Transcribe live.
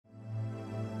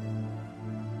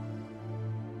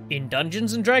In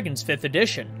Dungeons & Dragons 5th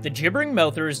edition, the Gibbering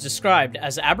Mouther is described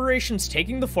as aberrations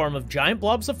taking the form of giant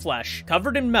blobs of flesh,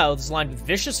 covered in mouths lined with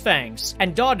vicious fangs,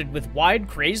 and dotted with wide,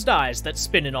 crazed eyes that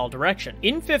spin in all directions.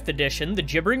 In 5th edition, the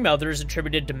Gibbering Mouther is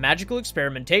attributed to magical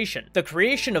experimentation, the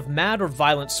creation of mad or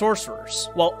violent sorcerers,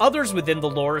 while others within the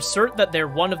lore assert that they're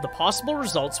one of the possible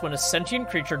results when a sentient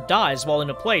creature dies while in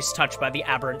a place touched by the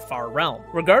aberrant far realm.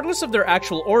 Regardless of their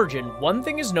actual origin, one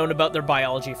thing is known about their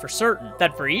biology for certain,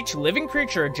 that for each living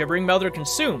creature a Gibbering Mouther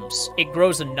consumes, it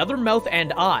grows another mouth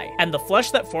and eye, and the flesh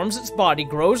that forms its body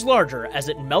grows larger as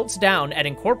it melts down and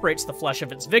incorporates the flesh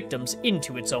of its victims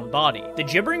into its own body. The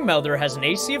Gibbering Mouther has an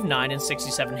AC of 9 and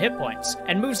 67 hit points,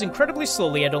 and moves incredibly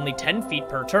slowly at only 10 feet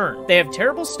per turn. They have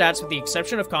terrible stats with the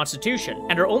exception of Constitution,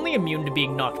 and are only immune to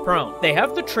being knocked prone. They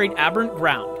have the trait Aberrant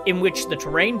Ground, in which the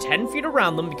terrain 10 feet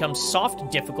around them becomes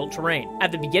soft, difficult terrain.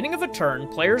 At the beginning of a turn,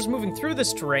 players moving through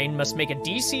this terrain must make a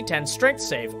DC 10 strength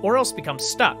save, or else become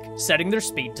stuck, setting their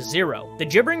speed to 0. The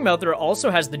Gibbering Mouther also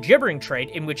has the Gibbering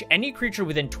trait, in which any creature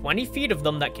within 20 feet of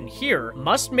them that can hear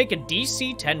must make a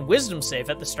DC 10 wisdom save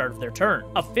at the start of their turn.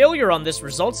 A failure on this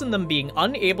results in them being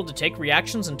unable to take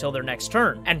reactions until their next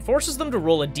turn, and forces them to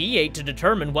roll a D8 to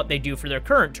determine what they do for their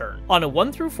current turn. On a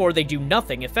 1 through 4, they do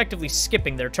nothing, effectively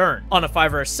skipping their turn. On a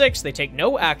 5 or a 6, they take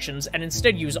no actions and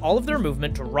instead use all of their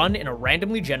movement to run in a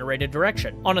randomly generated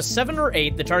direction. On a 7 or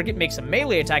 8, the target makes a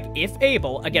melee attack if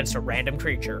able against a random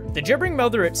creature. The Gibbering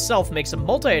Mouther itself makes a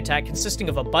multi-attack consisting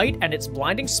of a bite and its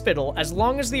blinding spittle as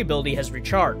long as the ability has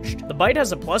recharged. The bite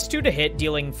has a +2 to hit,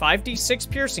 dealing 5d6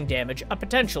 piercing damage, a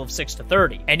potential of 6 to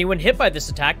 30. Anyone hit by this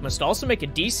attack must also make a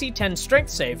DC 10 strength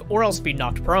save or else be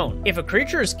knocked prone. If a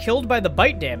creature is killed by the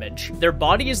bite damage, their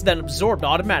body is then absorbed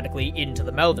automatically into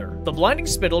the Mouther. The blinding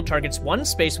spittle targets one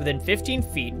space within 15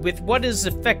 feet with what is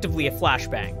effectively a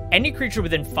flashbang. Any creature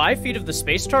within 5 feet of the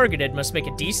space targeted must make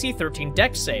a DC 13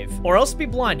 dex save, or else be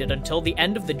blinded until the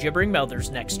end of the Gibbering Mouther's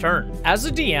next turn. As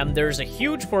a DM, there is a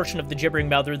huge portion of the Gibbering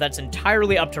Mouther that's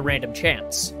entirely up to random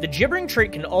chance. The Gibbering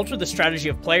trait can alter the strategy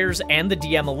of players and the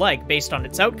DM alike based on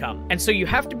its outcome, and so you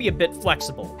have to be a bit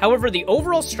flexible. However, the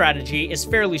overall strategy is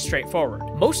fairly straightforward.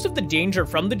 Most of the danger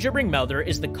from the Gibbering Mouther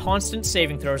is the constant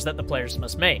saving throws that the players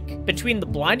must make. Between the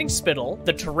blinding spittle,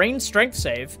 the terrain strength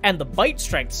save, and the bite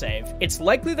strength save, it's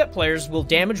likely that players will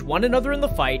damage one another in the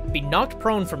fight, be knocked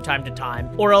prone from time to time,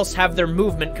 or else have their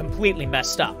movement completely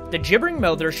messed up. The Gibbering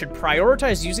Mouther should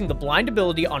prioritize using the blind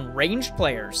ability on ranged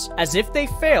players, as if they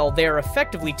fail, they are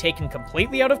effectively taken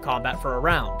completely out of combat for a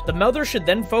round. The Mouther should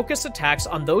then focus attacks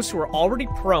on those who are already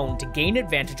prone to gain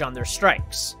advantage on their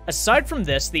strikes. Aside from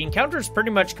this, the encounter is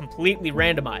pretty much completely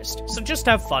randomized, so just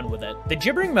have fun with it. The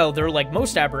Gibbering Mouther, like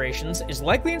most aberrations, is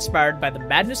likely inspired by the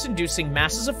madness-inducing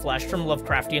masses of flesh from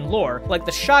Lovecraftian lore, like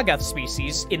the Shoggoth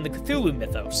species in the Cthulhu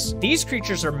mythos. These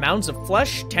creatures are mounds of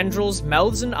flesh, tendrils,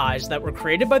 mouths, and eyes that were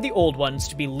created by the Old Ones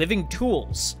to be living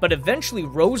tools, but eventually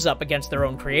rose up against their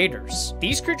own creators.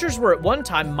 These creatures were at one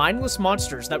time mindless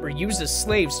monsters that were used as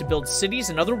slaves to build cities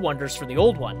and other wonders for the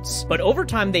Old Ones, but over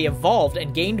time they evolved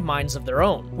and gained minds of their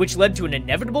own, which led to an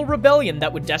inevitable rebellion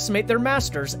that would decimate their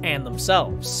masters and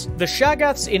themselves. The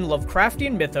Shoggoths in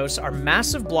Lovecraftian mythos are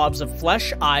massive blobs of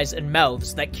flesh, eyes, and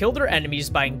mouths that kill their enemies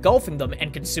by engulfing them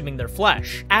and consuming their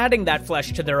flesh, adding that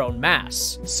flesh to their own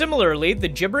mass. Similarly, the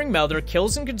Gibbering Mouther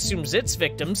kills and consumes its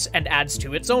victims and adds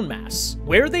to its own mass.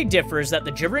 Where they differ is that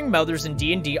the Gibbering Mouthers in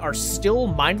D&D are still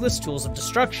mindless tools of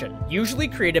destruction, usually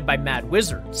created by mad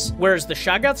wizards, whereas the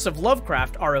Shoggoths of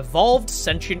Lovecraft are evolved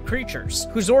sentient creatures,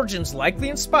 whose origins likely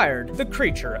inspired the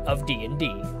creature of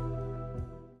D&D.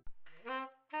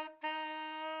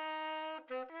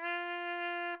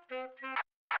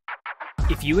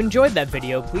 If you enjoyed that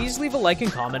video, please leave a like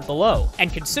and comment below,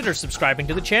 and consider subscribing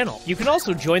to the channel. You can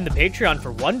also join the Patreon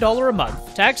for $1 a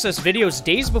month to access videos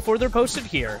days before they're posted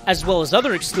here, as well as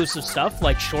other exclusive stuff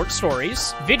like short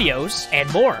stories, videos,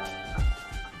 and more.